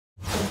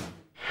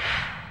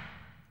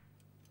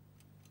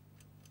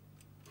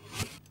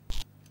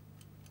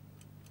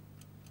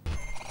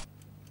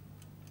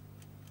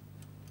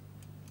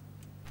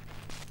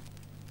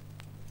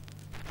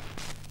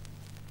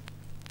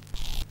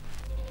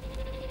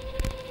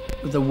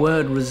The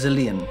word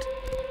resilient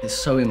is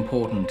so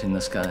important in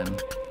this game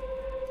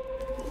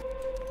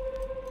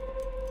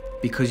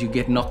because you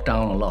get knocked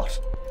down a lot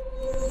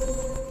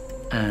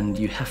and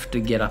you have to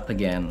get up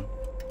again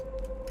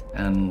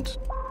and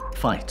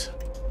fight.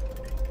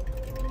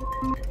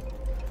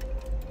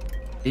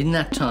 In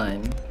that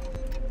time,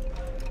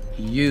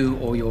 you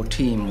or your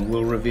team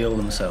will reveal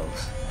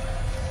themselves.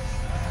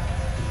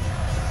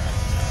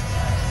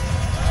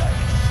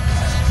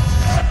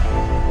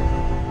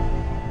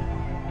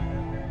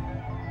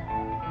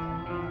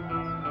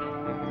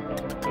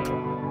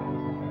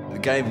 The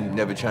game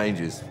never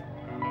changes.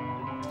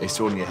 It's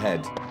all in your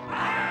head.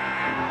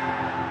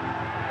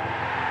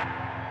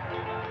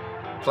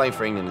 Playing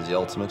for England is the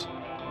ultimate,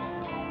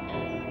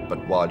 but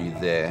while you're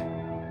there,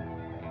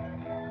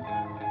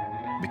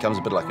 it becomes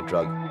a bit like a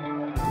drug.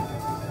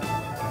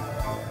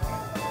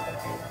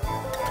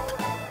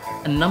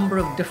 A number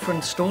of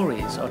different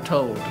stories are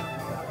told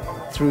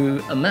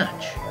through a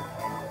match.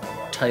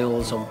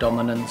 Tales of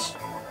dominance,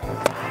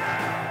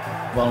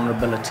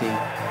 vulnerability,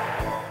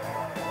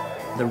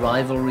 the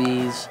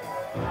rivalries.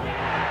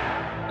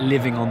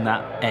 Living on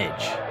that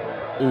edge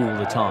all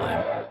the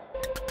time.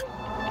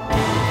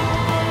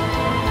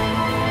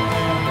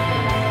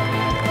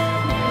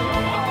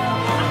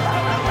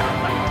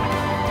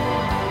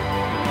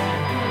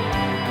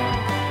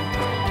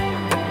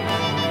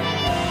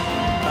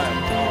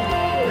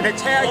 And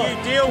it's how you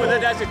deal with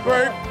it as a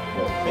group.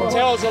 It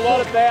tells a lot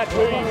about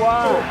who you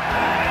are.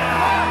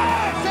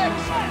 6,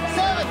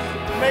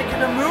 7,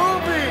 making a movie!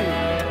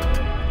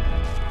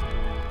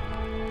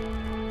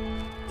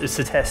 It's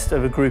a test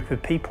of a group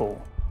of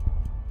people.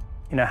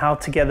 You know, how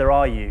together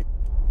are you?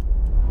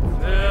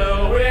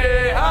 Till we